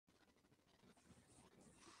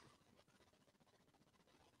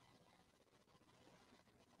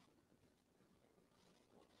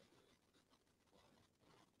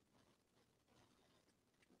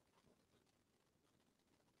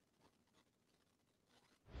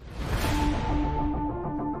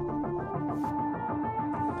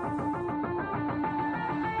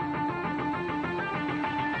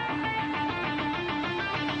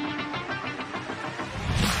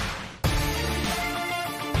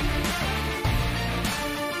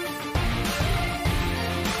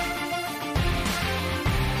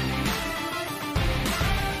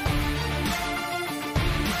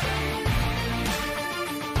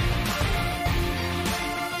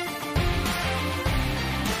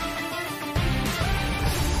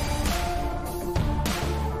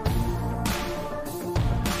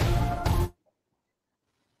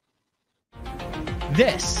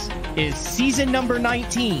This is season number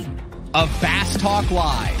 19 of Bass Talk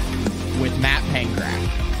Live with Matt Pangraff.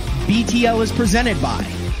 BTL is presented by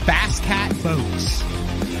Bass Cat Boats,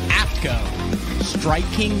 Aptco,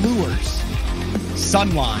 Strike King Lures,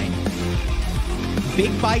 Sunline,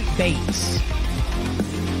 Big Bite Baits,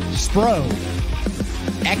 Spro,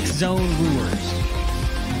 X-Zone Lures,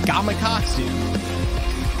 Gamakatsu,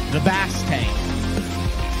 The Bass Tank,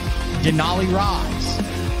 Denali Rods,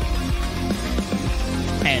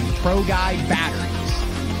 and Pro Guide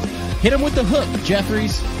Batteries. Hit them with the hook,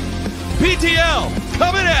 Jeffries. BTL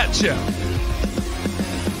coming at you.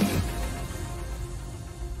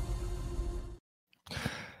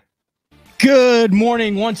 Good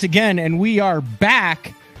morning once again, and we are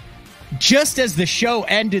back. Just as the show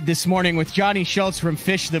ended this morning with Johnny Schultz from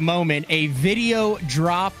Fish the Moment, a video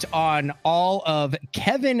dropped on all of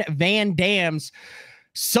Kevin Vandam'S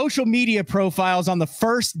social media profiles on the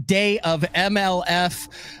first day of MLF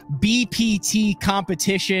BPT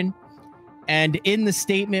competition. And in the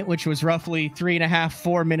statement, which was roughly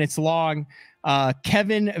 3.5-4 minutes long,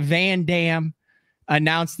 Kevin Vandam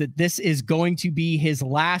announced that this is going to be his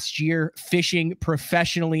last year fishing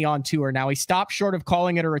professionally on tour. Now, he stopped short of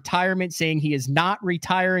calling it a retirement, saying he is not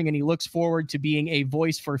retiring and he looks forward to being a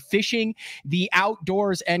voice for fishing, the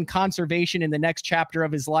outdoors, and conservation in the next chapter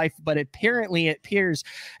of his life. But apparently it appears,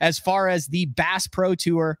 as far as the Bass Pro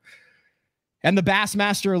Tour and the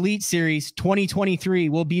Bassmaster Elite Series 2023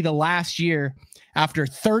 will be the last year after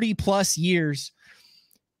 30 plus years,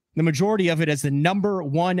 the majority of it as the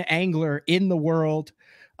 #1 angler in the world,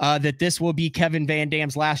 that this will be Kevin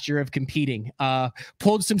Vandam'S last year of competing.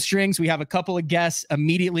 Pulled some strings. We have a couple of guests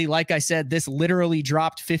immediately. Like I said, this literally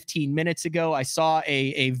dropped 15 minutes ago. I saw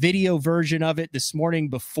a video version of it this morning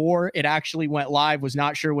before it actually went live. Was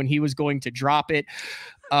not sure when he was going to drop it.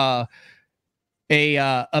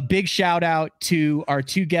 A big shout out to our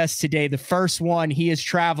two guests today. The first one, he is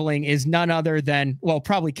traveling, is none other than, well,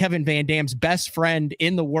 probably Kevin Vandam'S best friend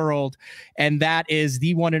in the world, and that is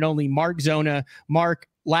the one and only Mark Zona. Mark,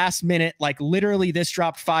 last minute, like literally this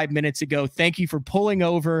dropped 5 minutes ago. Thank you for pulling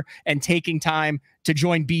over and taking time to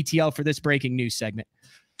join BTL for this breaking news segment.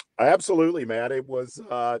 Absolutely, Matt. It was,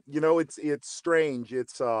 it's strange.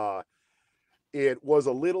 It was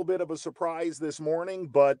a little bit of a surprise this morning,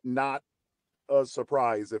 but not a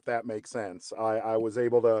surprise, if that makes sense. I was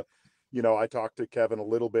able to, I talked to Kevin a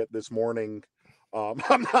little bit this morning.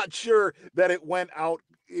 I'm not sure that it went out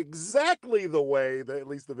exactly the way that, at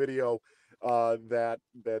least the video that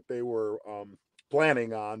they were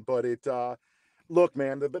planning on, but it look,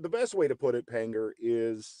 man, the best way to put it, Panger,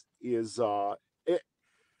 is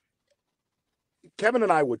Kevin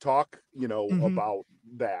and I would talk, about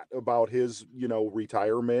that, about his,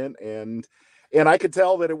 retirement, and I could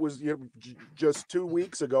tell that it was just 2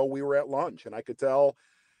 weeks ago we were at lunch, and I could tell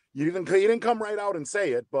he didn't come right out and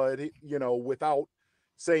say it, but without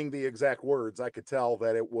saying the exact words, I could tell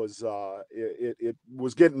that it was it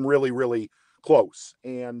was getting really, really close.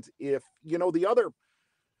 And if the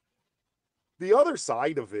other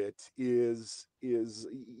side of it is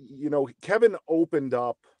Kevin opened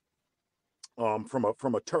up from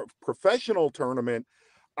a professional tournament.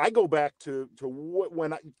 I go back to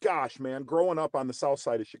when growing up on the south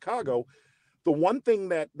side of Chicago, the one thing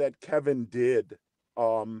that Kevin did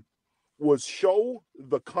was show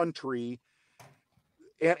the country,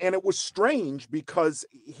 and it was strange because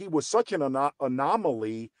he was such an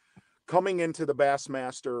anomaly coming into the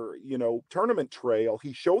Bassmaster, tournament trail.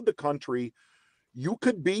 He showed the country you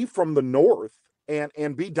could be from the north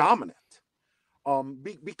and be dominant.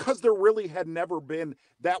 Because there really had never been,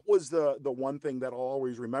 that was the one thing that I'll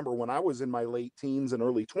always remember when I was in my late teens and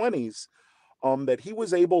early 20s, that he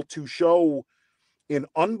was able to show an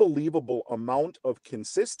unbelievable amount of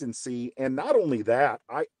consistency. And not only that,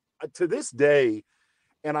 I to this day,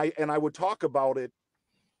 and I would talk about it,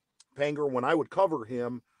 Panger, when I would cover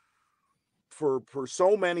him for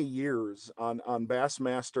so many years on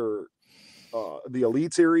Bassmaster, the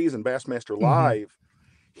Elite Series and Bassmaster Live.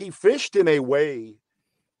 He fished in a way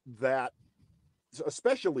that,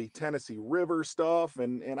 especially Tennessee River stuff,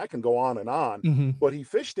 and I can go on, but he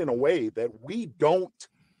fished in a way that we don't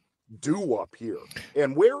do up here.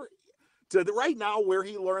 And right now where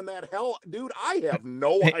he learned that, hell, dude, I have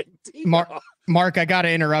no idea. Mark, I got to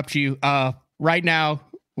interrupt you. Right now,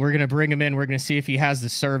 we're going to bring him in. We're going to see if he has the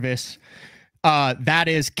service. That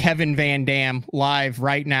is Kevin Vandam live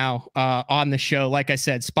right now on the show. Like I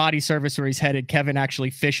said, spotty service where he's headed. Kevin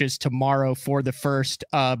actually fishes tomorrow for the first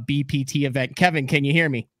BPT event. Kevin, can you hear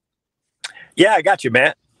me? Yeah, I got you,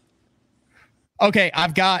 Matt. Okay,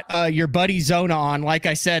 I've got your buddy Zona on. Like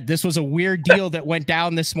I said, this was a weird deal that went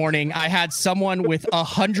down this morning. I had someone with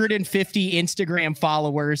 150 Instagram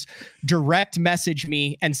followers direct message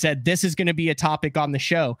me and said, this is going to be a topic on the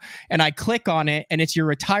show. And I click on it, and it's your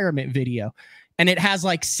retirement video. And it has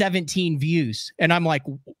like 17 views. And I'm like,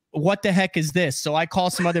 what the heck is this? So I call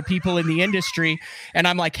some other people in the industry, and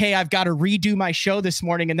I'm like, hey, I've got to redo my show this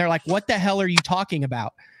morning. And they're like, what the hell are you talking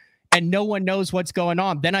about? And no one knows what's going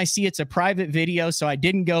on. Then I see it's a private video, so I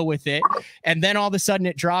didn't go with it. And then all of a sudden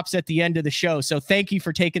it drops at the end of the show. So thank you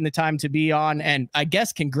for taking the time to be on. And I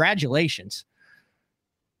guess congratulations.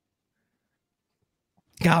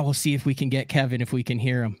 God, we'll see if we can get Kevin, if we can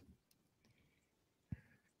hear him.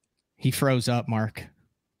 He froze up, Mark.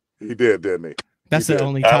 He did, didn't he? That's the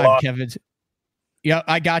only time Kevin's. Yep,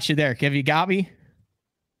 I got you there. Have you got me?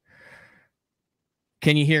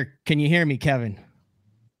 Can you hear me, Kevin?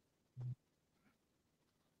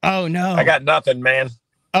 Oh, no. I got nothing, man.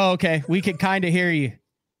 Oh, okay. We can kind of hear you.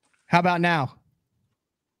 How about now?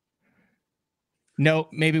 No,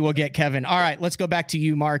 maybe we'll get Kevin. All right, let's go back to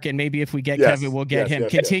you, Mark, and maybe if we get Kevin, we'll get him.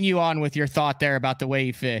 Continue on with your thought there about the way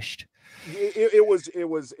he fished. It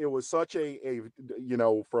was such a you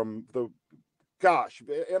know, from the gosh,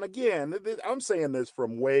 and again, I'm saying this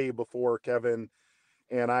from way before Kevin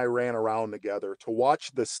and I ran around together, to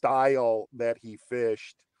watch the style that he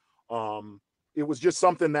fished. It was just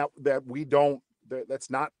something that we don't, that's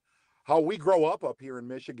not how we grow up here in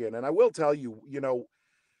Michigan. And I will tell you, you know,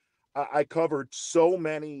 I covered so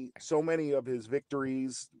many of his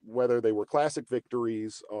victories, whether they were classic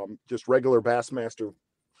victories, just regular Bassmaster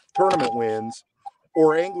tournament wins,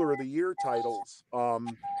 or Angler of the Year titles.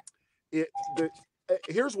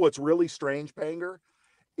 Here's what's really strange, Panger,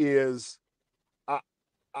 is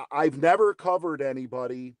I've never covered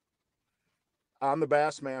anybody on the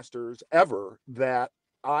Bassmasters ever that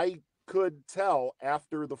I could tell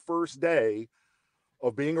after the first day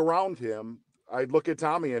of being around him. I'd look at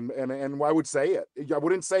Tommy and I would say it. I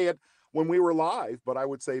wouldn't say it when we were live, but I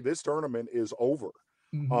would say this tournament is over.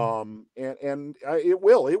 Mm-hmm. It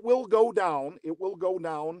will go down. It will go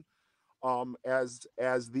down as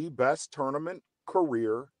the best tournament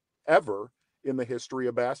career ever in the history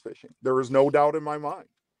of bass fishing. There is no doubt in my mind.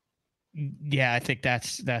 Yeah, I think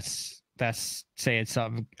that's saying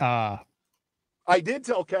something. I did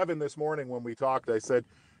tell Kevin this morning when we talked, I said,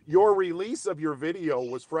 your release of your video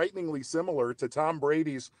was frighteningly similar to Tom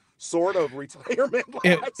Brady's sort of retirement.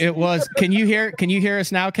 It was. Can you hear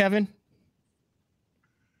us now, Kevin?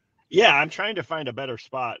 Yeah, I'm trying to find a better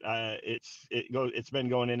spot. It's been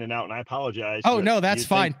going in and out, and I apologize. Oh, no, that's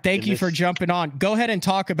fine. Thank you for jumping on. Go ahead and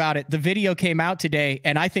talk about it. The video came out today,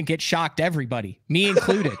 and I think it shocked everybody, me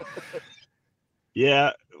included.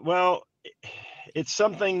 Yeah, well, it's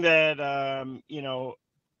something that, you know,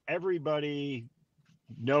 everybody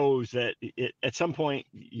knows that at some point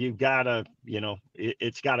you've got to, you know,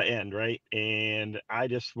 it's got to end, right? And I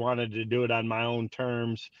just wanted to do it on my own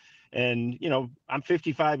terms. And, you know, I'm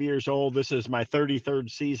 55 years old. This is my 33rd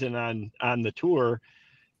season on the tour,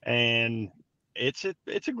 and it's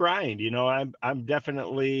a grind. You know, I'm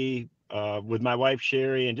definitely with my wife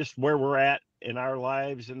Sherry, and just where we're at in our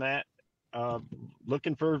lives and that,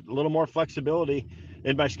 looking for a little more flexibility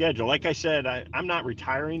in my schedule. Like I said, I'm not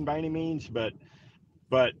retiring by any means, but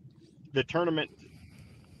the tournament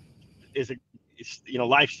is you know,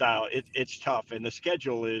 lifestyle. It's tough, and the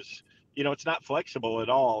schedule is, you know, it's not flexible at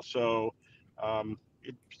all. So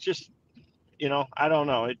it's just, you know, I don't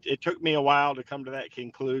know. It took me a while to come to that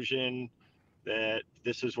conclusion that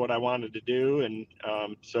this is what I wanted to do. And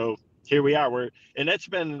so here we are. And it's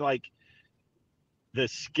been like the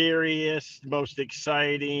scariest, most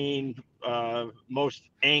exciting, most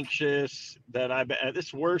anxious that I've been. This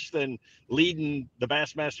is worse than leading the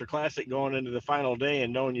Bassmaster Classic going into the final day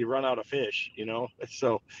and knowing you run out of fish, you know?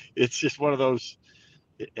 So it's just one of those.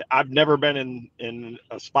 I've never been in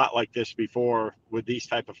a spot like this before with these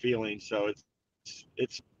type of feelings. So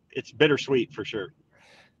it's bittersweet for sure.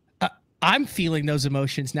 I'm feeling those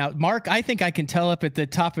emotions now. Mark, I think I can tell up at the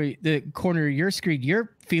top of the corner of your screen,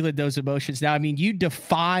 you're feeling those emotions now. I mean, you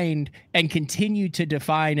defined and continue to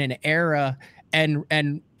define an era and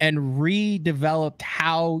redeveloped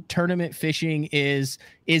how tournament fishing is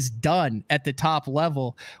done at the top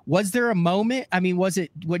level. Was there a moment? I mean, was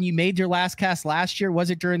it when you made your last cast last year?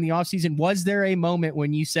 Was it during the off season? Was there a moment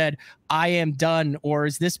when you said, I am done? Or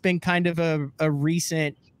has this been kind of a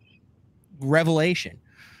recent revelation?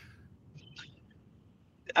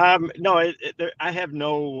 No, I have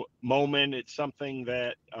no moment. It's something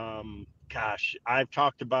that, gosh, I've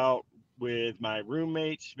talked about with my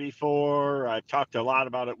roommates before. I've talked a lot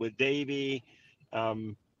about it with Davey.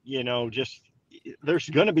 You know, just there's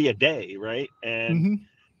going to be a day, right? And Mm-hmm.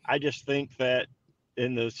 I just think that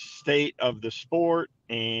in the state of the sport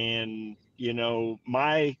and,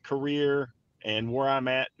 my career and where I'm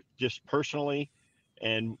at just personally,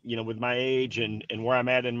 and, with my age and where I'm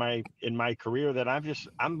at in my career, that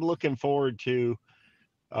I'm looking forward to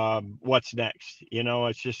what's next.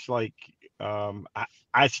 It's just like,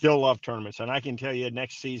 I still love tournaments, and I can tell you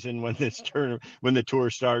next season when when the tour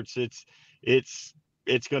starts, it's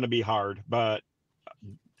going to be hard, but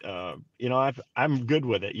I'm good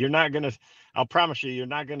with it. I'll promise you're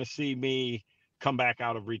not gonna see me come back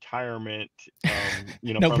out of retirement,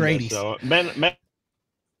 No from Grady's. this. So,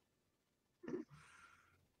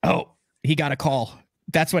 Oh, he got a call.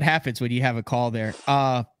 That's what happens when you have a call there.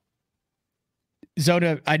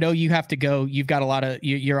 Zona, I know you have to go. You've got a lot of,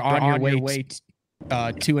 you're on your way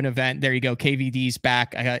to an event. There you go. KVD's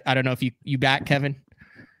back. I don't know if you back, Kevin.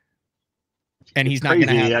 And he's not going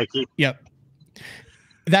to have. Yep.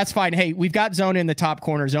 That's fine. Hey, we've got Zona in the top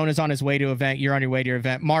corner. Zona's on his way to event. You're on your way to your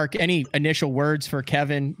event. Mark, any initial words for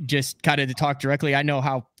Kevin? Just kind of to talk directly. I know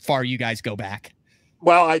how far you guys go back.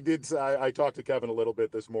 Well, I talked to Kevin a little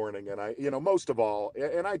bit this morning, and most of all,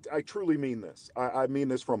 and I truly mean this. I mean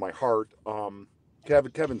this from my heart.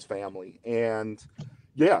 Kevin's family, and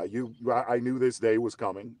yeah, I knew this day was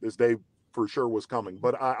coming. This day for sure was coming,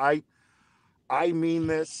 but I mean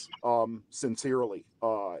this sincerely.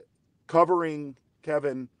 Covering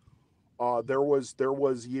Kevin, there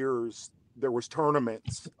was years, there was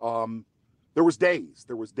tournaments, there was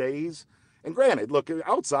days. And granted, look,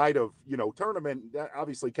 outside of, tournament,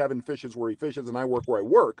 obviously Kevin fishes where he fishes and I work where I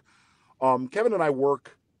work. Kevin and I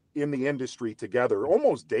work in the industry together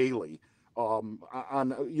almost daily.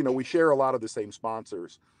 We share a lot of the same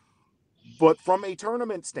sponsors. But from a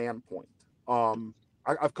tournament standpoint,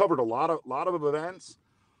 I've covered a lot of events.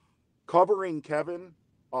 Covering Kevin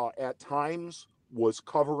at times was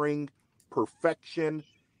covering perfection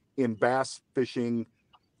in bass fishing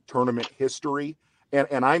tournament history.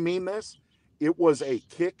 And I mean this. It was a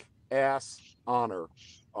kick-ass honor,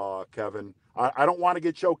 Kevin. I don't want to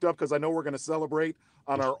get choked up because I know we're going to celebrate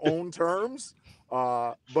on our own terms,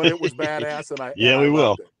 but it was badass, and I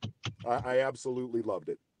loved it. I absolutely loved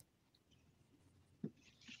it.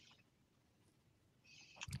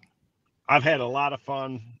 I've had a lot of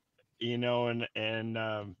fun, and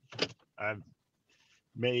I've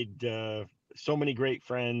made so many great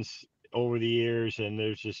friends over the years, and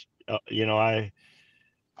there's just,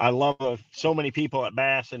 I love so many people at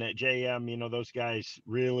Bass and at JM. Those guys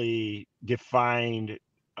really defined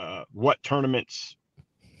what tournament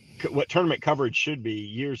coverage should be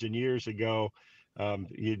years and years ago.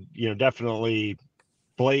 Definitely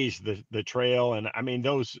blazed the trail. And I mean,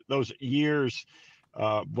 those years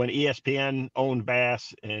when ESPN owned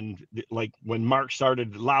Bass, and like when Mark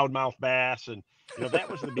started Loudmouth Bass, and that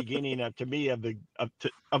was the beginning to me of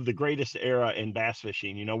the greatest era in bass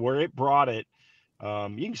fishing. Where it brought it.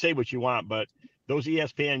 You can say what you want, but those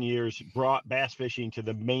ESPN years brought bass fishing to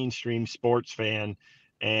the mainstream sports fan,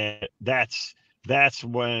 and that's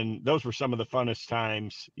when those were some of the funnest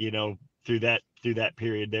times, through that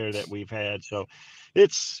period there that we've had. So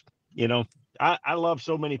it's, I love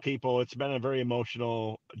so many people. It's been a very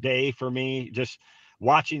emotional day for me. Just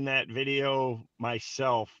watching that video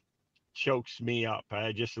myself chokes me up.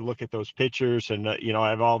 I just look at those pictures, and I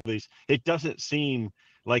have all these. It doesn't seem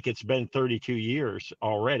like it's been 32 years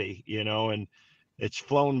already, and it's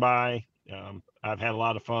flown by. I've had a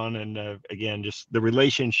lot of fun, and again, just the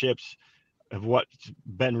relationships of what's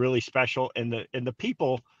been really special, and the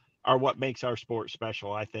people are what makes our sport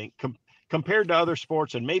special. I think compared to other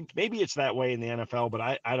sports, and maybe it's that way in the NFL, but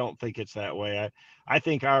I don't think it's that way. I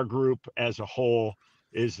think our group as a whole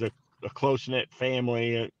is a close-knit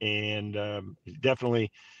family, and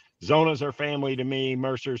definitely Zona's our family to me.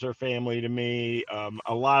 Mercer's our family to me.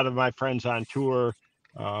 A lot of my friends on tour,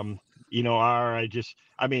 I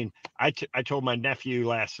told my nephew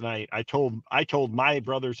last night. I told my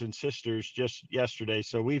brothers and sisters just yesterday.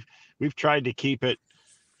 So we've tried to keep it,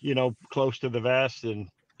 close to the vest, and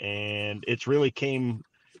it's really came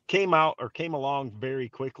along very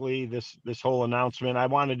quickly. This whole announcement. I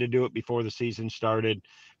wanted to do it before the season started,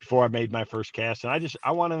 before I made my first cast, and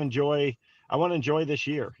I want to enjoy this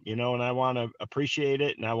year, and I want to appreciate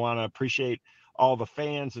it, and I want to appreciate all the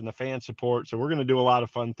fans and the fan support. So we're going to do a lot of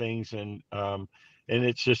fun things, and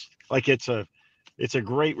it's just like it's a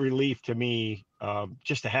great relief to me,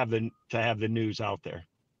 just to have the news out there.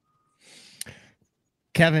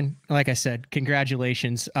 Kevin, like I said,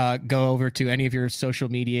 congratulations. Go over to any of your social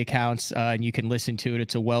media accounts and you can listen to it.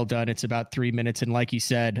 It's a well done. It's about 3 minutes. And like you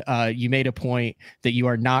said, you made a point that you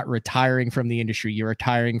are not retiring from the industry. You're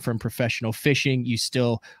retiring from professional fishing. You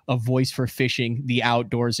still a voice for fishing, the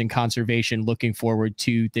outdoors and conservation, looking forward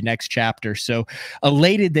to the next chapter. So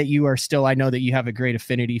elated that you are still, I know that you have a great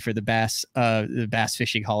affinity for the Bass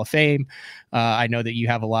Fishing Hall of Fame. I know that you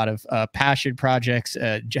have a lot of passion projects,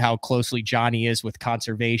 how closely Johnny is with conservation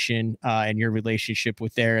and your relationship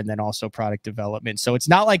with there, and then also product development. So it's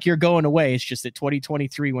not like you're going away. It's just that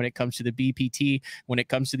 2023, when it comes to the BPT, when it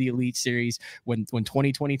comes to the Elite Series, when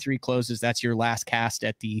 2023 closes, that's your last cast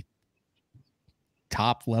at the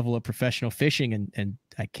top level of professional fishing. And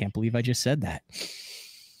I can't believe I just said that.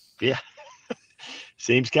 Yeah.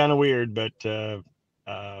 Seems kind of weird, but like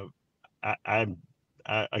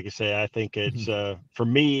I say, I think it's for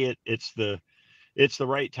me, it's the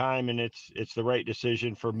right time, and it's the right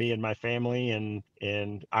decision for me and my family,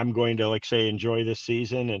 and I'm going to, like say, enjoy this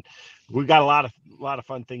season, and we got a lot of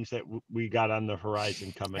fun things that we got on the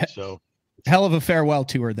horizon coming. So hell of a farewell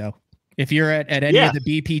tour, though. If you're at any of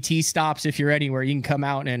the BPT stops, if you're anywhere, you can come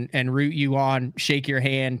out and root you on, shake your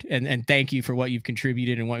hand, and thank you for what you've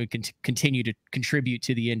contributed and what we can continue to contribute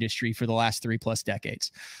to the industry for the last 3+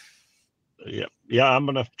 decades. Yeah, I'm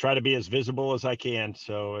gonna try to be as visible as I can.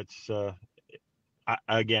 So it's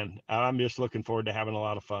I'm just looking forward to having a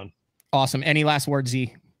lot of fun. Awesome. Any last words,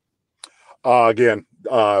 Z? Again,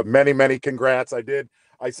 many congrats.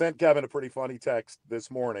 I sent Kevin a pretty funny text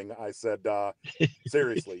this morning. I said,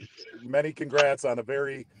 seriously, many congrats on a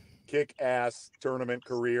very kick-ass tournament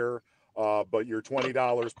career, but you're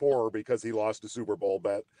 $20 poorer because he lost a Super Bowl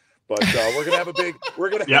bet. But we're gonna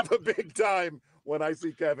have a big time when I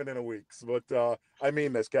see Kevin in a week. But I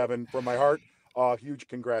mean this, Kevin, from my heart. Huge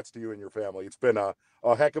congrats to you and your family. It's been a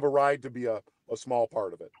heck of a ride to be a small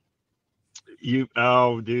part of it.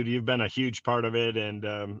 Dude, you've been a huge part of it, and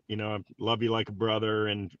I love you like a brother,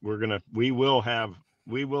 and we will have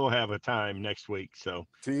a time next week. So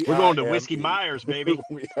we're going to Whiskey Myers, baby.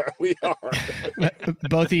 we are.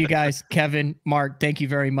 Both of you guys, Kevin, Mark, thank you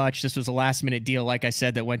very much. This was a last minute deal, like I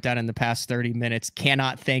said, that went down in the past 30 minutes.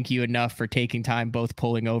 Cannot thank you enough for taking time, both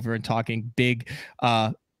pulling over and talking big.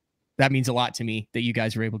 That means a lot to me that you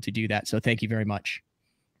guys were able to do that. So thank you very much.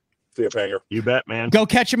 See you, Panger. You bet, man. Go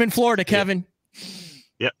catch him in Florida, Kevin.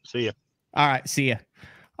 Yep. See ya. All right. See ya.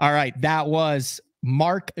 All right. That was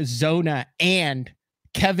Mark Zona and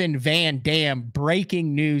Kevin Vandam.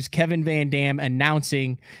 Breaking news. Kevin Vandam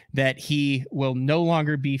announcing that he will no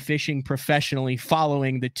longer be fishing professionally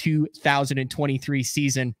following the 2023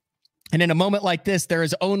 season. And in a moment like this, there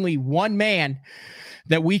is only one man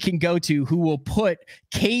that we can go to who will put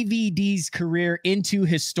KVD's career into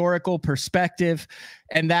historical perspective,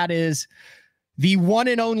 and that is the one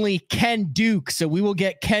and only Ken Duke. So we will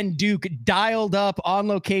get Ken Duke dialed up on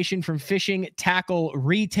location from Fishing Tackle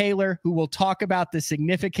Retailer, who will talk about the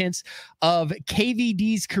significance of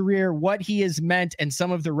KVD's career, what he has meant, and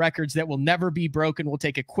some of the records that will never be broken. We'll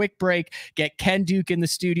take a quick break, get Ken Duke in the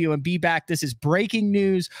studio, and be back. This is breaking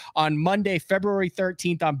news on Monday, February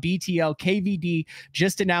 13th on BTL. KVD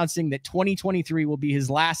just announcing that 2023 will be his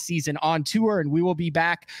last season on tour, and we will be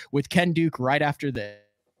back with Ken Duke right after this.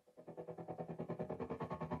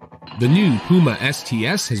 The new Puma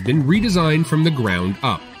STS has been redesigned from the ground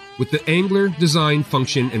up. With the angler, design,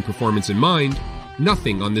 function, and performance in mind,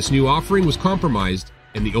 nothing on this new offering was compromised,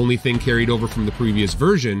 and the only thing carried over from the previous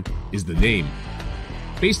version is the name.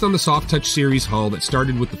 Based on the Soft Touch series hull that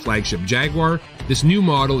started with the flagship Jaguar, this new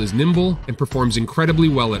model is nimble and performs incredibly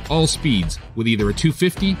well at all speeds with either a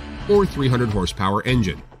 250 or 300 horsepower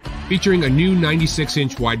engine. Featuring a new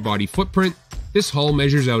 96-inch wide-body footprint, this hull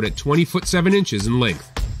measures out at 20 foot 7 inches in length.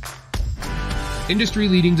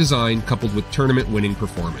 Industry-leading design coupled with tournament-winning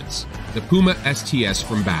performance. The Puma STS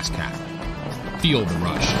from Basscat. Feel the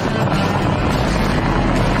rush.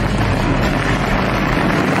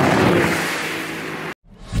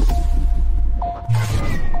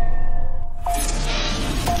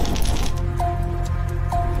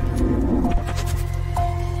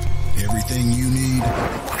 Everything you need,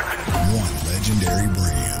 one legendary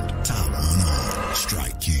brand. Top one on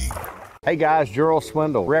Strike King. Hey guys, Gerald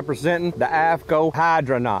Swindle representing the AFCO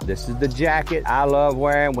Hydronaut. This is the jacket I love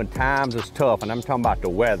wearing when times is tough, and I'm talking about the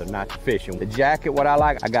weather, not the fishing. The jacket, what I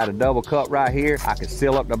like, I got a double cup right here. I can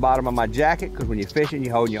seal up the bottom of my jacket because when you're fishing,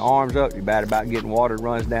 you're holding your arms up. You're bad about getting water that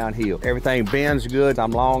runs downhill. Everything bends good.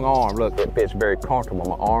 I'm long arm. Look, it fits very comfortable.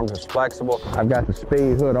 My arms is flexible. I've got the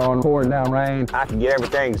speed hood on, pouring down rain. I can get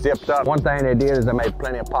everything zipped up. One thing they did is they made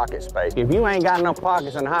plenty of pocket space. If you ain't got enough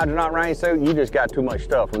pockets in the Hydronaut rain suit, you just got too much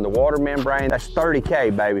stuff. When the water membrane. That's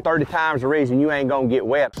 30K, baby. 30 times the reason you ain't gonna get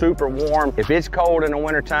wet. Super warm. If it's cold in the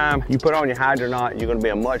wintertime, you put on your Hydronaut, you're gonna be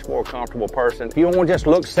a much more comfortable person. If you don't want to just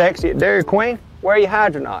look sexy at Dairy Queen, wear your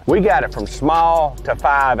Hydronaut. We got it from small to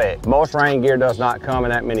 5X. Most rain gear does not come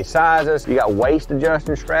in that many sizes. You got waist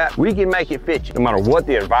adjusting straps. We can make it fit you. No matter what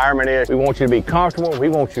the environment is, we want you to be comfortable. We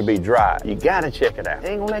want you to be dry. You gotta check it out. It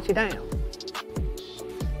ain't gonna let you down.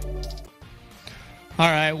 All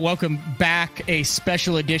right, welcome back. A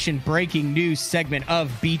special edition breaking news segment of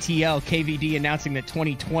BTL. KVD announcing that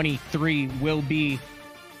 2023 will be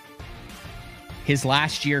his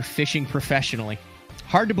last year fishing professionally.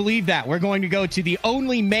 Hard to believe that. We're going to go to the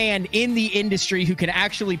only man in the industry who can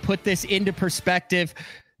actually put this into perspective.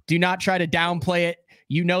 Do not try to downplay it.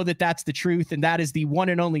 You know that that's the truth, and that is the one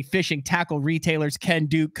and only fishing tackle retailers. Ken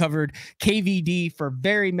Duke covered KVD for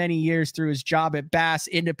very many years through his job at Bass,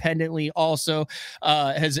 independently also,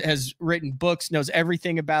 has written books, knows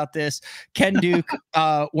everything about this. Ken Duke,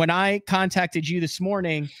 when I contacted you this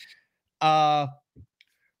morning,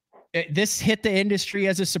 this hit the industry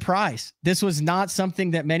as a surprise. This was not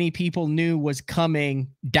something that many people knew was coming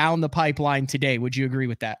down the pipeline today. Would you agree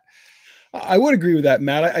with that? I would agree with that,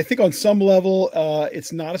 Matt. I think on some level,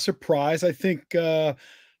 it's not a surprise. I think you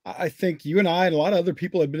and I and a lot of other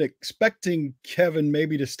people have been expecting Kevin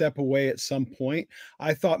maybe to step away at some point.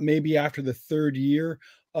 I thought maybe after the third year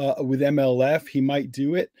with MLF, he might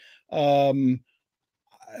do it. But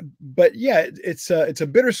yeah, it's a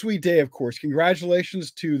bittersweet day, of course.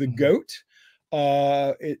 Congratulations to the GOAT.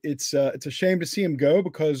 It's a shame to see him go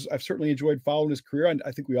because I've certainly enjoyed following his career, and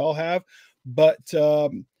I think we all have. But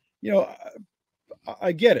you know,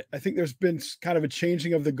 I get it. I think there's been kind of a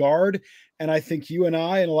changing of the guard, and I think you and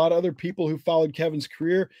I and a lot of other people who followed Kevin's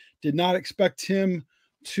career did not expect him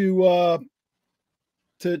to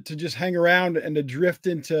just hang around and to drift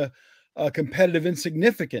into competitive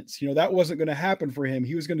insignificance. You know, that wasn't going to happen for him.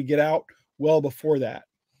 He was going to get out well before that.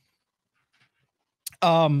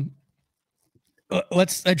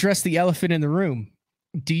 Let's address the elephant in the room.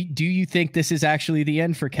 Do you think this is actually the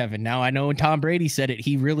end for Kevin? Now, I know when Tom Brady said it,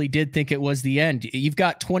 he really did think it was the end. You've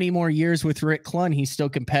got 20 more years with Rick Clunn. He's still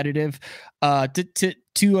competitive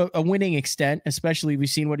to a winning extent, especially we've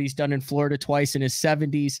seen what he's done in Florida twice in his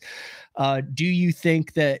 70s. Do you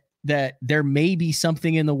think that there may be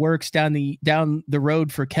something in the works down the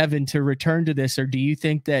road for Kevin to return to this? Or do you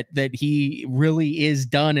think that he really is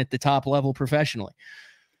done at the top level professionally?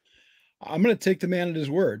 I'm going to take the man at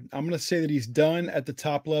his word. I'm going to say that he's done at the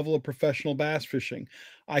top level of professional bass fishing.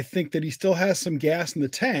 I think that he still has some gas in the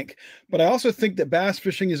tank, but I also think that bass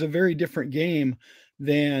fishing is a very different game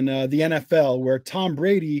than the NFL, where Tom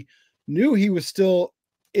Brady knew he was still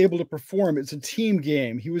able to perform. It's a team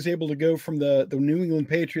game. He was able to go from the New England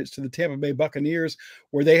Patriots to the Tampa Bay Buccaneers,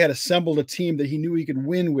 where they had assembled a team that he knew he could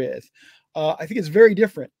win with. I think it's very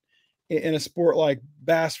different in a sport like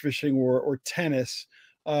bass fishing or tennis,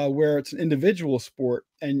 where it's an individual sport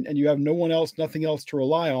and you have no one else, nothing else to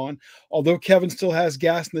rely on. Although Kevin still has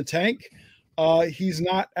gas in the tank, he's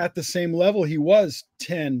not at the same level he was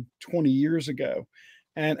 10, 20 years ago.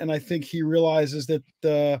 And I think he realizes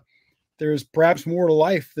that there's perhaps more to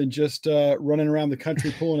life than just running around the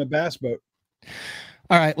country pulling a bass boat.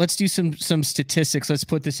 All right, let's do some statistics. Let's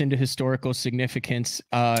put this into historical significance.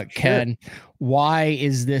 Ken, why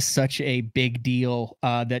is this such a big deal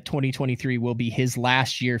that 2023 will be his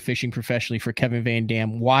last year fishing professionally for Kevin Van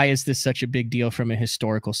Dam? Why is this such a big deal from a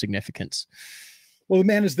historical significance? Well, the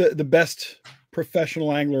man is the best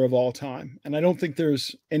professional angler of all time, and I don't think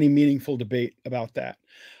there's any meaningful debate about that.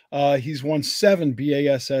 He's won 7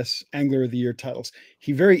 BASS Angler of the Year titles.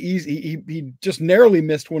 He he just narrowly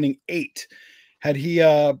missed winning 8. Had he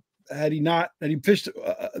fished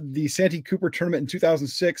the Santee Cooper tournament in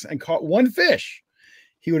 2006 and caught 1 fish,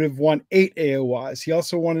 he would have won 8 AOYs. He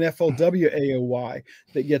also won an FLW AOY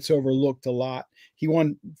that gets overlooked a lot. He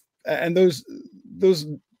won, and those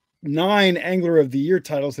 9 Angler of the Year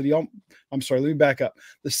titles that I'm sorry, let me back up.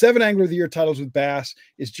 The 7 Angler of the Year titles with Bass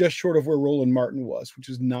is just short of where Roland Martin was, which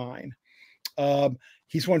is 9.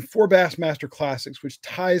 He's won 4 Bassmaster Classics, which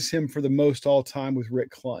ties him for the most all time with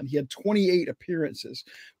Rick Clunn. He had 28 appearances,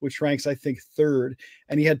 which ranks, I think, 3rd.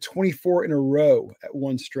 And he had 24 in a row at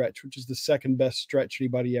one stretch, which is the 2nd best stretch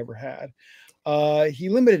anybody ever had. He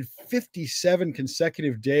limited 57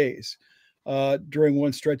 consecutive days during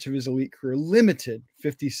one stretch of his elite career. Limited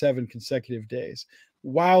 57 consecutive days.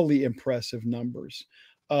 Wildly impressive numbers.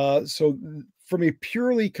 So from a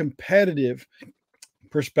purely competitive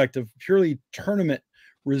perspective, purely tournament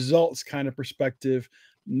results kind of perspective,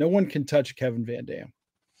 no one can touch Kevin Van Dam.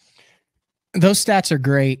 Those stats are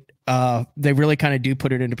great. They really kind of do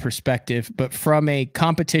put it into perspective. But from a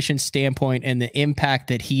competition standpoint and the impact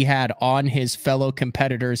that he had on his fellow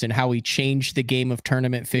competitors and how he changed the game of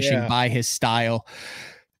tournament fishing by his style,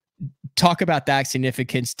 talk about that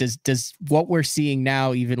significance. Does what we're seeing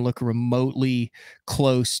now even look remotely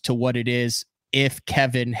close to what it is if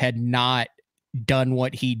Kevin had not done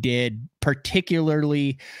what he did,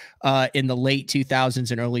 particularly in the late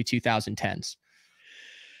 2000s and early 2010s?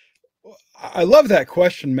 I love that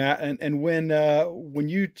question, Matt. And when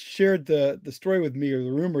you shared the story with me, or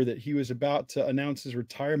the rumor that he was about to announce his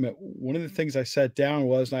retirement, one of the things I sat down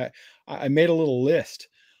was, and I made a little list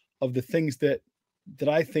of the things that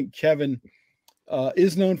I think Kevin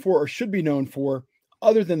is known for or should be known for,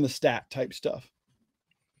 other than the stat type stuff.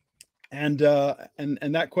 And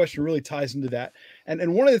that question really ties into that.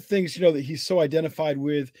 And one of the things, that he's so identified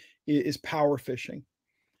with is power fishing.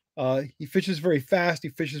 He fishes very fast. He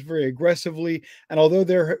fishes very aggressively. And although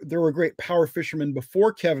there were great power fishermen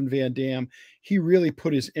before Kevin Vandam, he really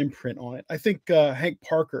put his imprint on it. I think Hank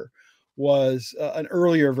Parker was an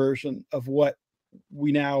earlier version of what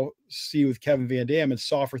we now see with Kevin Vandam and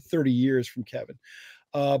saw for 30 years from Kevin.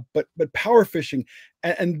 But power fishing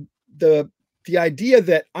and the idea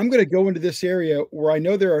that I'm going to go into this area where I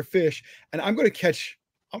know there are fish and I'm going to catch.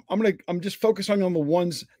 I'm just focusing on the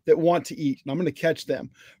ones that want to eat, and I'm going to catch them,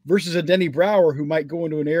 versus a Denny Brower who might go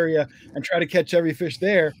into an area and try to catch every fish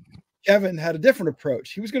there. Kevin had a different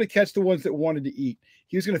approach. He was going to catch the ones that wanted to eat.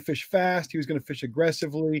 He was going to fish fast. He was going to fish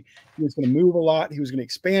aggressively. He was going to move a lot. He was going to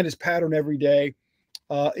expand his pattern every day.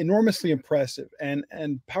 Enormously impressive. And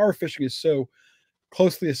power fishing is so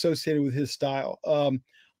closely associated with his style.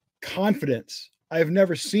 Confidence. I have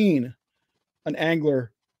never seen an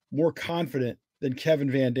angler more confident than Kevin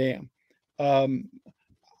Vandam.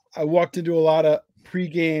 I walked into a lot of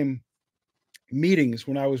pregame meetings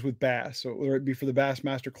when I was with Bass, so whether it be for the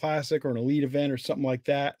Bassmaster Classic or an elite event or something like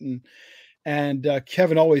that. And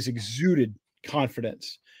Kevin always exuded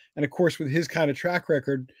confidence. And of course, with his kind of track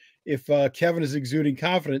record, if Kevin is exuding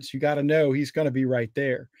confidence, you got to know he's going to be right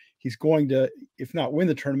there. He's going to, if not win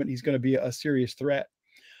the tournament, he's going to be a serious threat.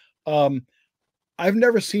 I've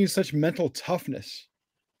never seen such mental toughness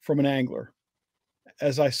from an angler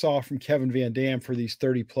as I saw from Kevin Vandam for these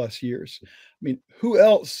 30 plus years. I mean, who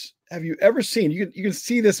else have you ever seen? You can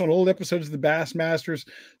see this on old episodes of the Bassmasters,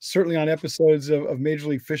 certainly on episodes of Major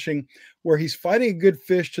League Fishing, where he's fighting a good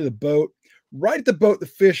fish to the boat. Right at the boat, the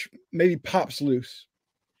fish maybe pops loose.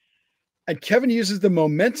 And Kevin uses the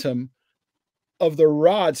momentum of the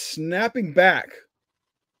rod snapping back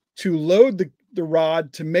to load the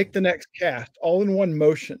rod to make the next cast, all in one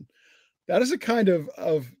motion. That is a kind of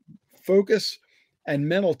focus and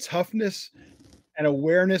mental toughness and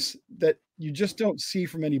awareness that you just don't see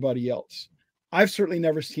from anybody else. I've certainly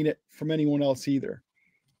never seen it from anyone else either.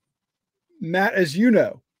 Matt, as you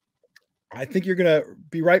know, I think you're going to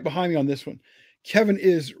be right behind me on this one. Kevin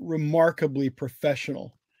is remarkably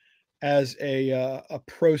professional as a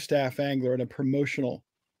pro staff angler and a promotional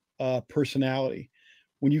personality.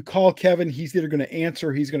 When you call Kevin, he's either going to answer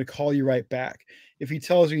or he's going to call you right back. If he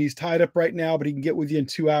tells you he's tied up right now, but he can get with you in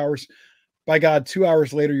 2 hours, by God, 2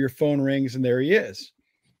 hours later, your phone rings and there he is.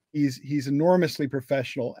 He's enormously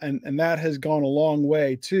professional. And that has gone a long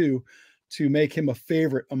way too, to make him a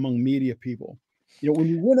favorite among media people. When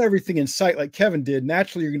you win everything in sight, like Kevin did,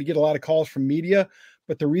 naturally, you're going to get a lot of calls from media,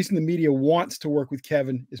 but the reason the media wants to work with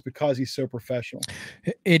Kevin is because he's so professional.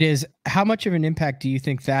 It is. How much of an impact do you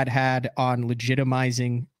think that had on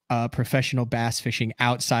legitimizing professional bass fishing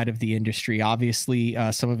outside of the industry? Obviously,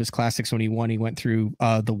 some of his classics when he won, he went through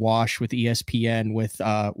the wash with ESPN,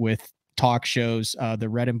 with talk shows, the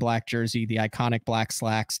red and black jersey, the iconic black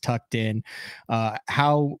slacks tucked in.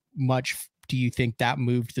 How much do you think that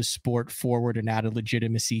moved the sport forward and added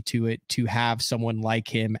legitimacy to it, to have someone like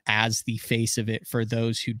him as the face of it for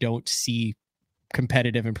those who don't see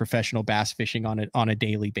competitive and professional bass fishing on a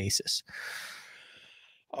daily basis?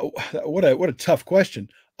 Oh, what a tough question.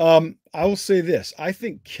 I will say this. I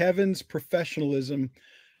think Kevin's professionalism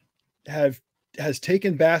has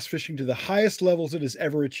taken bass fishing to the highest levels it has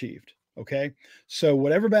ever achieved. Okay. So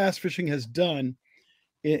whatever bass fishing has done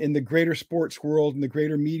in the greater sports world and the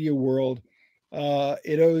greater media world,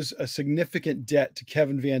 it owes a significant debt to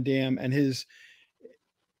Kevin Vandam and his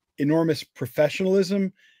enormous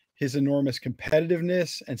professionalism, his enormous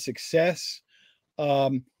competitiveness and success.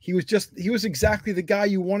 He was exactly the guy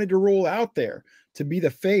you wanted to roll out there to be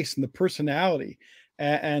the face and the personality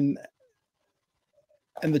and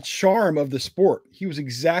the charm of the sport. He was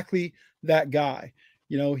exactly that guy.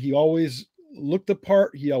 He always looked the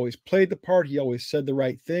part. He always played the part. He always said the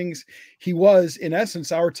right things. He was, in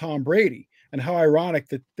essence, our Tom Brady. and how ironic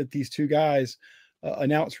that these two guys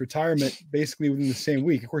announced retirement basically within the same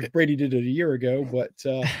week. Of course, Brady did it a year ago,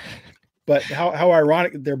 but how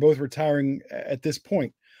ironic that they're both retiring at this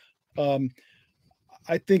point.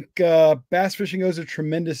 I think bass fishing owes a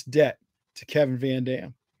tremendous debt to Kevin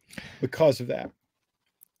Vandam because of that.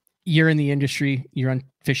 You're in the industry, you're on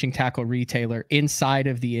fishing tackle retailer. Inside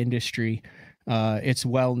of the industry, it's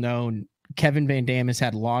well known. Kevin Vandam has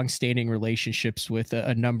had long-standing relationships with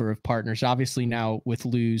a number of partners, obviously now with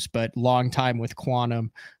Lew's, but long time with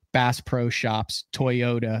Quantum, Bass Pro Shops,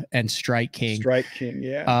 Toyota, and Strike King. Strike King,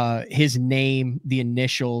 yeah. His name, the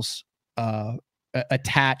initials,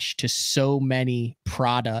 attached to so many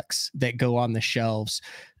products that go on the shelves.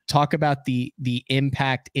 Talk about the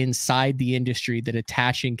impact inside the industry that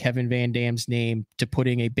attaching Kevin Vandam's name to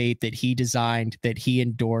putting a bait that he designed, that he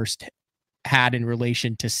endorsed, had in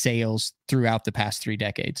relation to sales throughout the past 3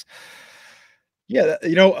 decades. Yeah.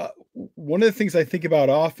 One of the things I think about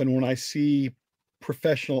often when I see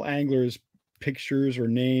professional anglers, pictures or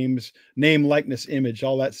names, name, likeness, image,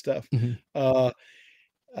 all that stuff,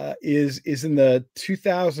 is in the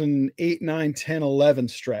 2008, 9, 10, 11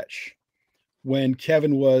 stretch, when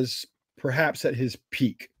Kevin was perhaps at his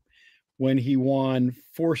peak, when he won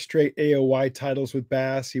 4 straight AOY titles with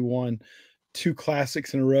Bass. He won 2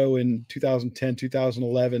 classics in a row in 2010,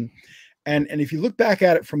 2011. And if you look back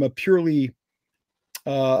at it from a purely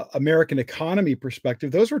American economy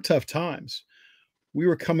perspective, those were tough times. We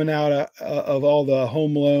were coming out of all the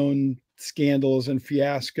home loan scandals and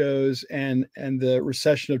fiascos and the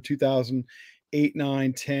recession of 2008,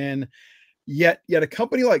 9, 10. Yet a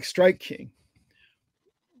company like Strike King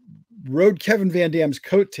rode Kevin Vandam's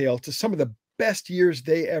coattail to some of the best years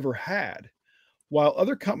they ever had. While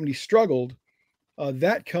other companies struggled,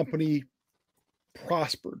 that company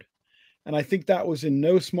prospered. And I think that was in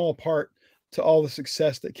no small part to all the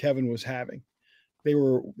success that Kevin was having. They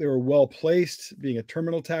were well placed, being a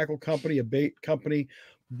terminal tackle company, a bait company,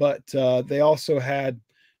 but they also had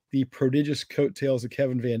the prodigious coattails of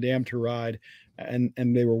Kevin Vandam to ride, and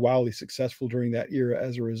they were wildly successful during that era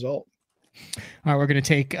as a result. All right, we're going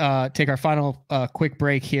to take our final quick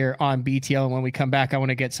break here on BTL, and when we come back, I want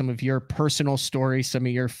to get some of your personal stories, some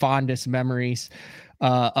of your fondest memories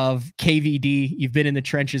of KVD. You've been in the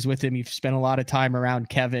trenches with him. You've spent a lot of time around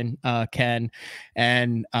Kevin, Ken,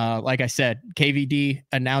 and like I said, KVD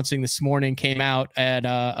announcing this morning came out at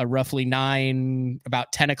a roughly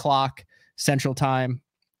about 10 o'clock Central Time.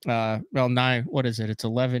 Well, 9, what is it? It's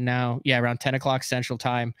 11 now. Yeah, around 10 o'clock Central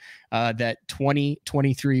Time, that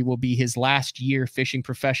 2023 will be his last year fishing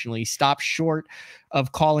professionally. He stopped short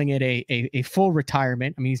of calling it a full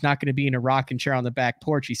retirement. I mean, he's not going to be in a rocking chair on the back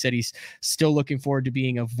porch. He said he's still looking forward to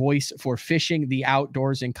being a voice for fishing, the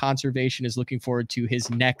outdoors, and conservation. Is looking forward to his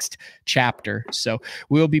next chapter. So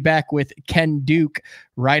we'll be back with Ken Duke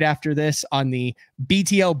right after this on the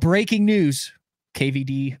BTL Breaking News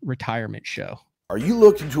KVD Retirement Show. Are you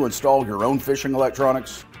looking to install your own fishing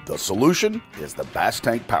electronics? The solution is the Bass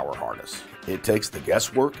Tank Power Harness. It takes the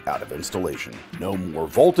guesswork out of installation. No more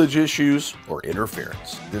voltage issues or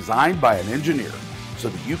interference. Designed by an engineer so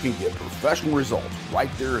that you can get professional results right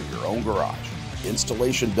there in your own garage.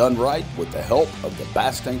 Installation done right with the help of the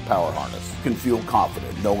Bass Tank Power Harness. You can feel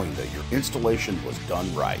confident knowing that your installation was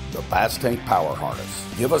done right. The Bass Tank Power Harness.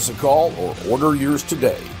 Give us a call or order yours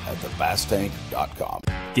today at thebasstank.com.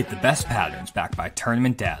 Get the best patterns backed by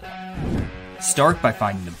tournament data. Start by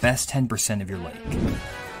finding the best 10% of your lake.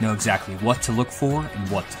 Know exactly what to look for and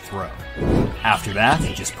what to throw. After that,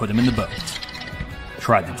 just put them in the boat.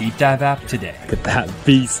 Try the Deep Dive app today. Look at that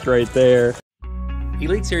beast right there.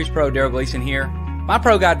 Elite Series Pro Daryl Gleason here. My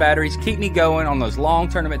Pro Guide batteries keep me going on those long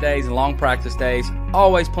tournament days and long practice days.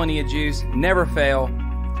 Always plenty of juice, never fail.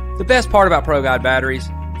 The best part about Pro Guide batteries,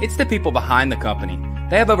 it's the people behind the company.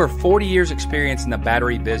 They have over 40 years experience in the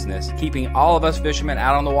battery business, keeping all of us fishermen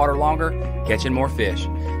out on the water longer, catching more fish.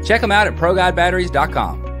 Check them out at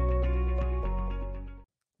ProGuideBatteries.com.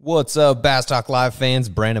 What's up, Bass Talk Live fans?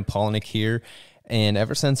 Brandon Polnick here. And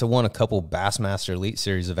ever since I won a couple Bassmaster Elite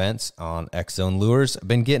Series events on X-Zone Lures, I've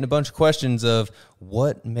been getting a bunch of questions of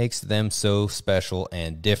what makes them so special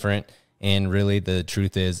and different. And really, the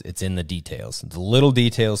truth is, it's in the details. The little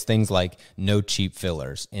details, things like no cheap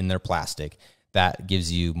fillers in their plastic. That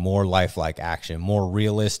gives you more lifelike action, more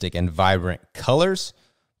realistic and vibrant colors.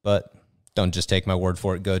 But don't just take my word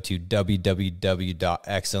for it. Go to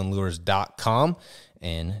www.xzonelures.com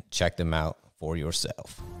and check them out for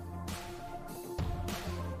yourself.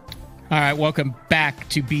 All right, welcome back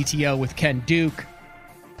to BTL with Ken Duke.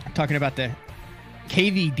 I'm talking about the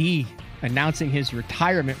KVD announcing his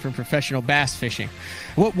retirement from professional bass fishing.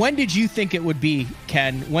 When did you think it would be,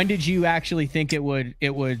 Ken? When did you actually think it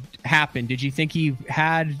would happen? Did you think he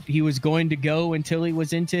was going to go until he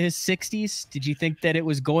was into his 60s? Did you think that it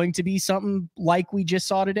was going to be something like we just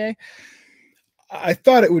saw today? I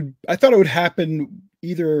thought it would happen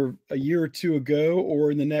either a year or two ago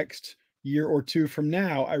or in the next year or two from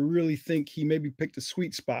now. I really think he maybe picked a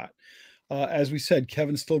sweet spot. As we said,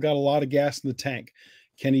 Kevin's still got a lot of gas in the tank.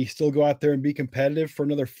 Can he still go out there and be competitive for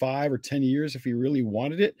another 5 or 10 years if he really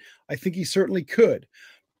wanted it? I think he certainly could,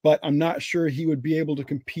 but I'm not sure he would be able to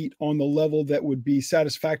compete on the level that would be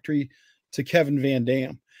satisfactory to Kevin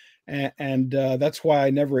Vandam. And that's why I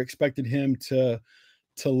never expected him to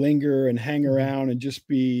linger and hang around and just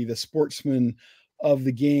be the sportsman of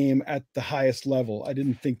the game at the highest level. I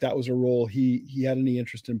didn't think that was a role he had any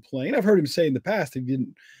interest in playing. I've heard him say in the past he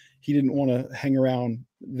didn't want to hang around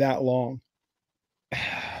that long.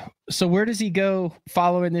 So where does he go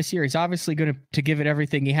following this year? He's obviously going to give it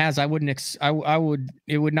everything he has. It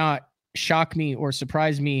would not shock me or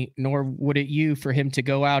surprise me, nor would it you, for him to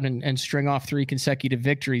go out and string off 3 consecutive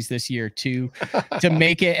victories this year to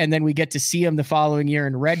make it. And then we get to see him the following year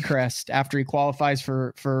in Redcrest after he qualifies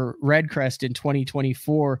for Redcrest in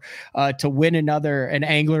 2024 to win an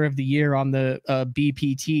Angler of the Year on the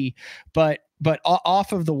BPT. But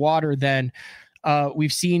off of the water then,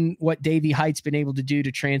 we've seen what Davey Height's been able to do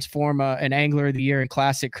to transform an Angler of the Year and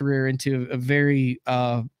Classic career into a very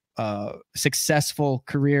successful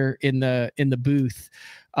career in the booth.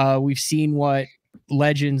 We've seen what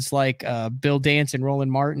legends like Bill Dance and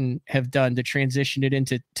Roland Martin have done to transition it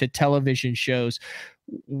into television shows.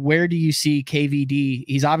 Where do you see KVD?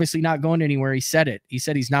 He's obviously not going anywhere. He said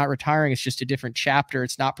he's not retiring. It's just a different chapter.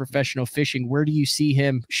 It's not professional fishing. Where do you see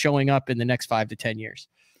him showing up in the next 5 to 10 years?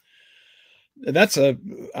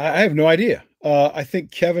 I have no idea. I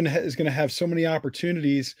think Kevin is going to have so many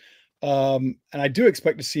opportunities. And I do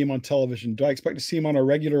expect to see him on television. Do I expect to see him on a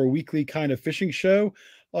regular weekly kind of fishing show?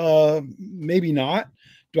 Maybe not.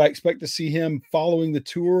 Do I expect to see him following the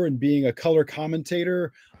tour and being a color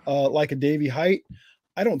commentator like a Davey Height?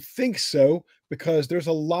 I don't think so, because there's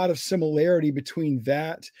a lot of similarity between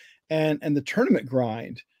that and the tournament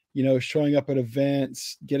grind, showing up at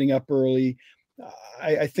events, getting up early.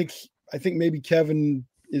 I think maybe Kevin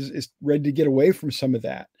is ready to get away from some of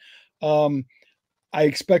that. I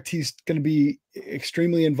expect he's going to be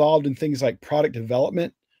extremely involved in things like product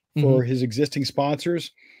development for his existing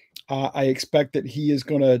sponsors. I expect that he is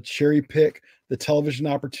going to cherry pick the television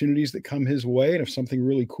opportunities that come his way. And if something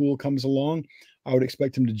really cool comes along, I would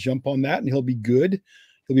expect him to jump on that, and he'll be good.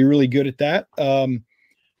 He'll be really good at that. And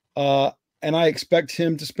I expect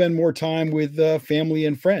him to spend more time with family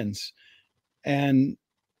and friends.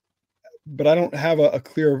 But I don't have a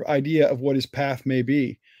clear idea of what his path may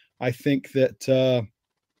be. I think that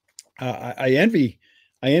I envy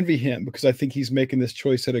him, because I think he's making this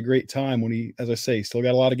choice at a great time when he, as I say, still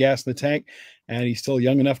got a lot of gas in the tank, and he's still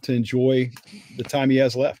young enough to enjoy the time he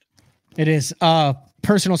has left. It is.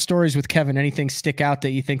 Personal stories with Kevin. Anything stick out that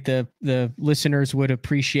you think the listeners would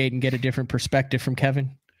appreciate and get a different perspective from Kevin?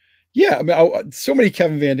 Yeah, I mean, so many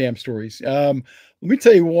Kevin Vandam stories. Let me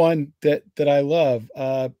tell you one that I love.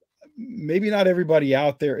 Maybe not everybody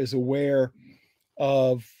out there is aware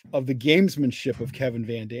of the gamesmanship of Kevin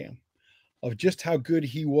Vandam, of just how good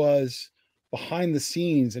he was behind the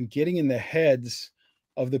scenes and getting in the heads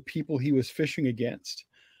of the people he was fishing against.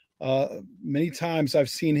 Many times I've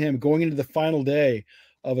seen him going into the final day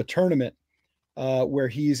of a tournament where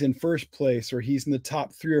he's in first place, or he's in the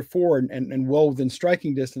top 3 or 4 and well within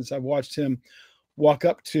striking distance. I've watched him walk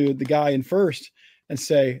up to the guy in first and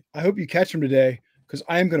say, "I hope you catch him today, because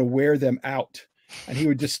I am going to wear them out." And he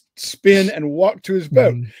would just spin and walk to his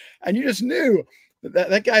boat. And you just knew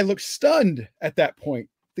that guy looked stunned at that point.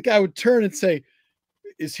 The guy would turn and say,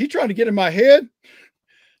 "Is he trying to get in my head?"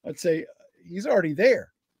 I'd say, "He's already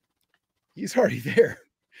there. He's already there."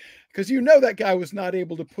 Because that guy was not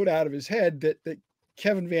able to put out of his head that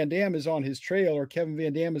Kevin Vandam is on his trail, or Kevin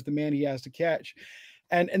Vandam is the man he has to catch.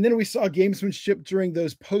 And then we saw gamesmanship during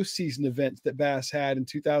those postseason events that Bass had in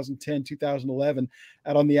 2010, 2011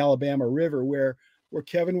 out on the Alabama River, where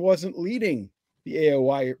Kevin wasn't leading the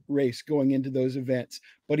AOY race going into those events,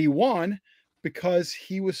 but he won because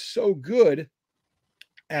he was so good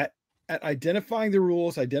at identifying the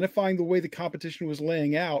rules, identifying the way the competition was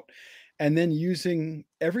laying out, and then using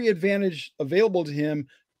every advantage available to him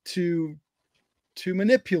to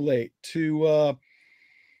manipulate, to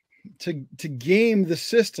game the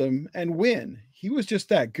system and win. He was just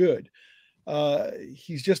that good.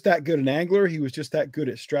 He's just that good an angler. He was just that good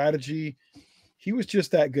at strategy. he was just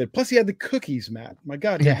that good. Plus, he had the cookies, Matt. My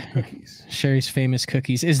God, he had the cookies. Sherry's famous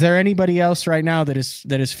cookies. Is there anybody else right now that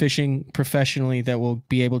is fishing professionally that will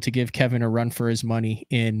be able to give Kevin a run for his money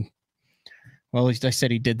in? Well, I said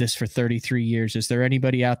he did this for 33 years. Is there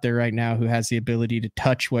anybody out there right now who has the ability to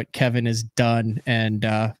touch what Kevin has done and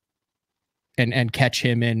catch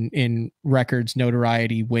him in records,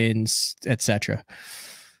 notoriety, wins, etc.?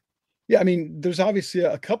 Yeah, I mean, there's obviously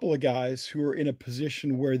a couple of guys who are in a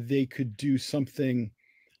position where they could do something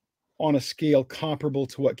on a scale comparable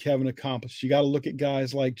to what Kevin accomplished. You got to look at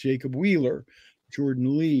guys like Jacob Wheeler,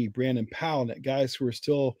 Jordan Lee, Brandon Palaniuk, guys who are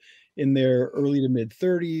still in their early to mid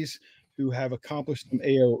 30s, who have accomplished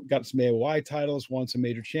got some AOI titles, won some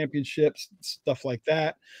major championships, stuff like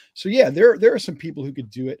that. So yeah, there are some people who could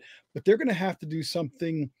do it, but they're going to have to do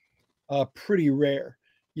something pretty rare.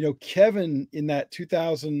 You know, Kevin in that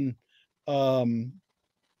 2008,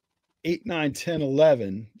 9, 10,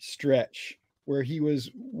 11 stretch where he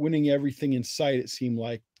was winning everything in sight, it seemed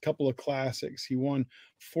like a couple of classics. He won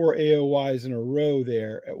 4 AOYs in a row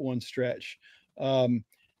there at one stretch.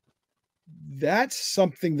 That's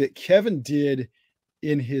something that Kevin did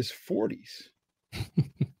in his 40s.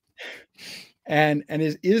 and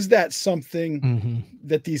is that something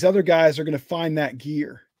that these other guys are going to find that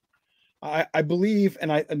gear? I believe,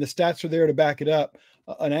 and the stats are there to back it up.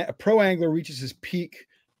 A pro angler reaches his peak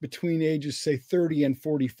between ages, say 30 and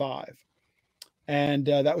 45. And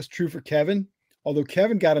that was true for Kevin, although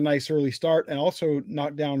Kevin got a nice early start and also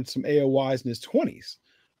knocked down some AOYs in his 20s.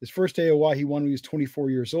 His first AOY he won when he was 24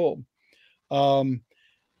 years old.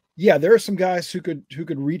 Yeah, there are some guys who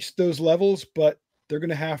could reach those levels, but they're going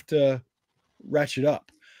to have to ratchet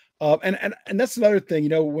up. And that's another thing, you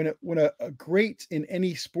know, when a great in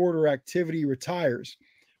any sport or activity retires,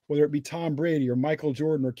 whether it be Tom Brady or Michael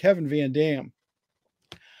Jordan or Kevin Van Dam,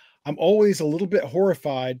 I'm always a little bit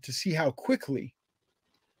horrified to see how quickly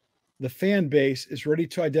the fan base is ready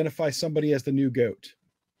to identify somebody as the new GOAT.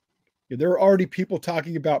 You know, there are already people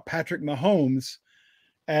talking about Patrick Mahomes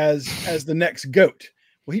as the next GOAT.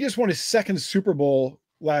 Well, he just won his second Super Bowl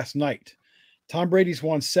last night. Tom Brady's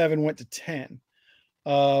won 7, went to 10.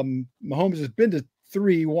 Mahomes has been to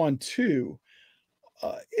 3, won 2.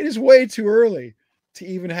 It is way too early to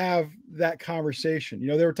even have that conversation. You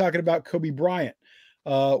know, they were talking about Kobe Bryant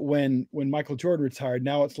when Michael Jordan retired.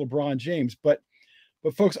 Now it's LeBron James. But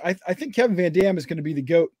folks, I think Kevin Van Dam is going to be the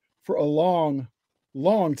GOAT for a long,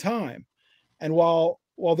 long time. And while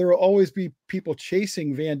there will always be people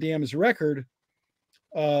chasing Van Dam's record,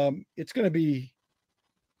 it's going to be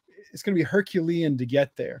Herculean to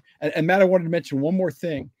get there. And Matt, I wanted to mention one more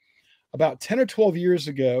thing. About 10 or 12 years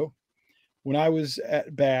ago, when I was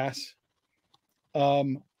at Bass, I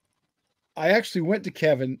actually went to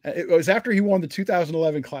Kevin. It was after he won the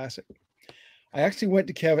 2011 Classic. I actually went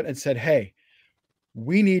to Kevin and said, "Hey,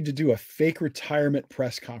 we need to do a fake retirement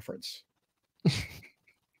press conference."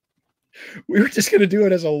 We were just going to do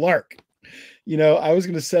it as a lark. You know, I was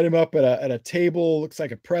going to set him up at a table, looks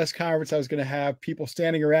like a press conference. I was going to have people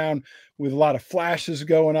standing around with a lot of flashes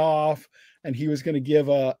going off, and he was going to give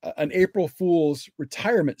an April Fool's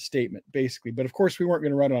retirement statement, basically. But of course, we weren't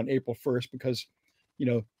going to run it on April 1st because, you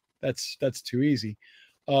know, that's too easy.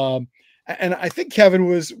 And I think Kevin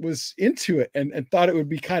was into it and thought it would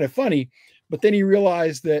be kind of funny, but then he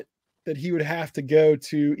realized that he would have to go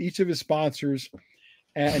to each of his sponsors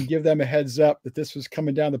and give them a heads up that this was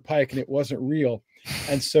coming down the pike and it wasn't real.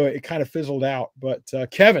 And so it kind of fizzled out. But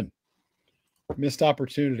Kevin, missed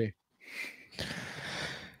opportunity.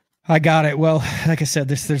 I got it. Well, like I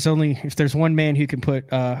said, if there's one man who can put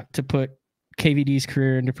KVD's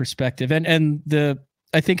career into perspective, and the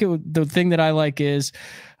thing that I like is,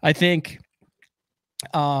 I think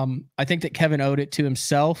that Kevin owed it to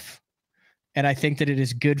himself, and I think that it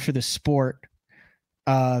is good for the sport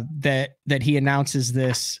that he announces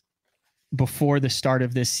this before the start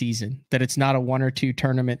of this season, that it's not a 1 or 2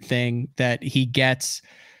 tournament thing, that he gets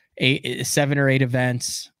 7 or 8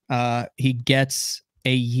 events. He gets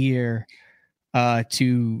a year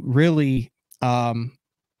to really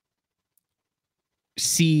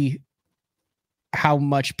see how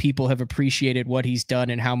much people have appreciated what he's done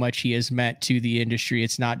and how much he has meant to the industry.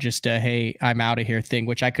 It's not just a, hey, I'm out of here thing,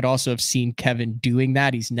 which I could also have seen Kevin doing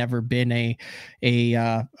that. He's never been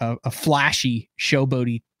a flashy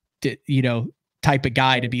showboaty, you know, type of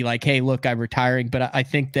guy to be like, hey, look, I'm retiring. But I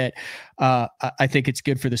think that I think it's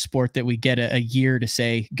good for the sport that we get a year to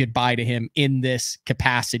say goodbye to him in this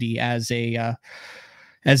capacity as the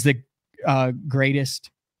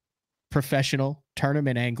greatest professional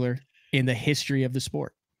tournament angler in the history of the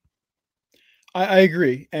sport. I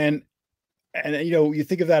agree. And And, you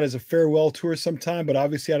think of that as a farewell tour sometime, but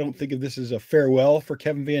obviously I don't think of this as a farewell for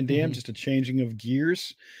Kevin Van Dam, just a changing of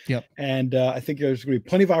gears. Yep. And I think there's going to be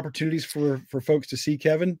plenty of opportunities for folks to see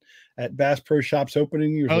Kevin at Bass Pro Shops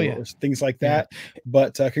opening or things like that.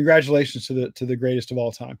 But congratulations to the greatest of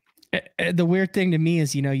all time. The weird thing to me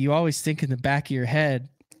is, you always think in the back of your head,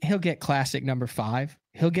 he'll get classic number 5.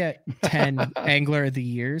 He'll get 10 Angler of the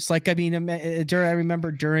Years. Like, I mean, I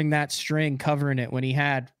remember during that string covering it when he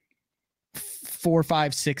had 4,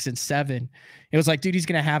 5, 6, and 7. It was like, dude, he's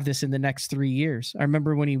going to have this in the next 3 years. I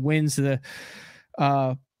remember when he wins the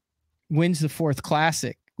 4th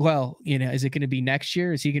Classic. Well, is it going to be next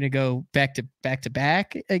year? Is he going to go back to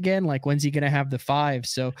back again? Like, when's he going to have the 5?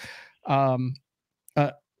 So,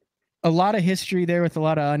 a lot of history there with a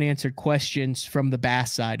lot of unanswered questions from the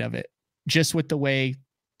Bass side of it, just with the way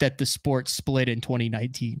that the sport split in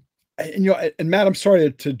 2019. And Matt, I'm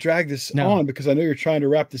sorry to drag this on because I know you're trying to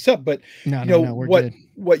wrap this up, but we're good.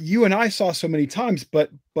 What you and I saw so many times, but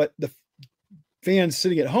the fans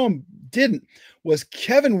sitting at home didn't, was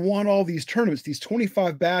Kevin won all these tournaments, these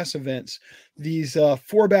 25 Bass events, these 4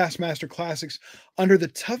 Bassmaster Classics under the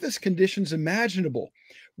toughest conditions imaginable.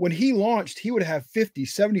 When he launched, he would have 50,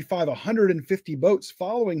 75, 150 boats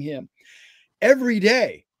following him every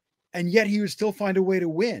day. And yet he would still find a way to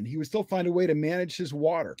win. He would still find a way to manage his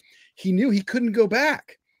water. He knew he couldn't go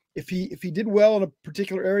back. If he did well in a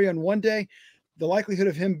particular area on one day, the likelihood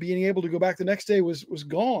of him being able to go back the next day was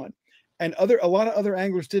gone. And a lot of other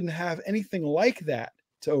anglers didn't have anything like that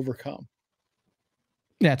to overcome.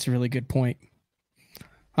 That's a really good point.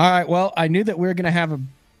 All right. Well, I knew that we were going to have a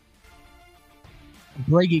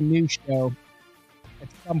breaking news show at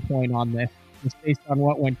some point on this, just based on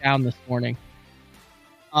what went down this morning.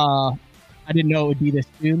 I didn't know it would be this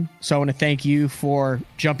soon, so I want to thank you for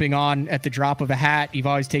jumping on at the drop of a hat. You've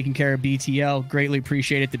always taken care of BTL. Greatly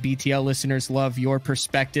appreciate it. The BTL listeners love your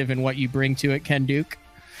perspective and what you bring to it, Ken Duke.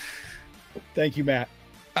 Thank you, Matt.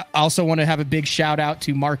 I also want to have a big shout out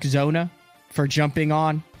to Mark Zona for jumping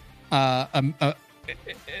on. I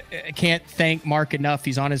can't thank Mark enough.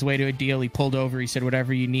 He's on his way to a deal. He pulled over. He said,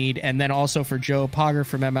 whatever you need. And then also for Joe Pogger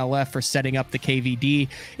from MLF for setting up the KVD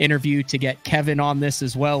interview to get Kevin on this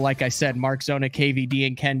as well. Like I said, Mark Zona, KVD,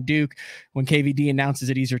 and Ken Duke. When KVD announces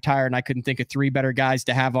that he's retired, and I couldn't think of 3 better guys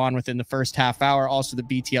to have on within the first half hour. Also the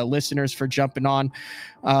BTL listeners for jumping on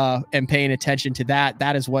and paying attention to that.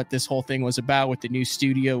 That is what this whole thing was about with the new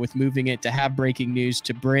studio, with moving it to have breaking news,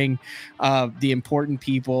 to bring the important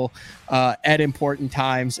people at important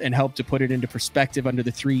times and help to put it into perspective under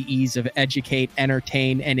the 3 E's of educate,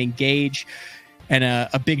 entertain, and engage. And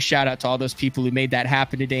a big shout out to all those people who made that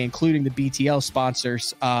happen today, including the BTL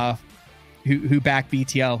sponsors who back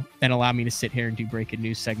BTL and allow me to sit here and do breaking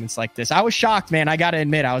news segments like this. I was shocked, man. I got to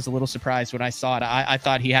admit, I was a little surprised when I saw it. I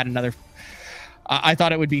thought he had another, I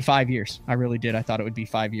thought it would be 5 years. I really did. I thought it would be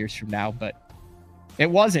 5 years from now, but it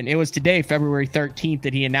wasn't. It was today, February 13th,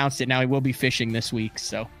 that he announced it. Now he will be fishing this week.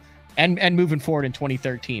 So, and moving forward in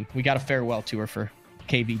 2013, we got a farewell tour for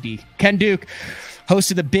KVD. Ken Duke,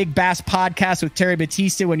 host of the Big Bass Podcast with Terry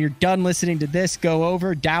Batista. When you're done listening to this, go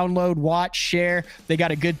over, download, watch, share. They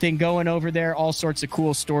got a good thing going over there. All sorts of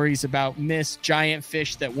cool stories about missed giant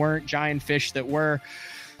fish that weren't, giant fish that were.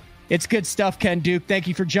 It's good stuff, Ken Duke. Thank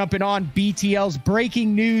you for jumping on BTL's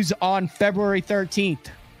breaking news on February 13th.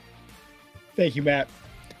 Thank you, Matt.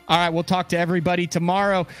 All right, we'll talk to everybody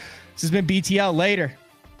tomorrow. This has been BTL. Later.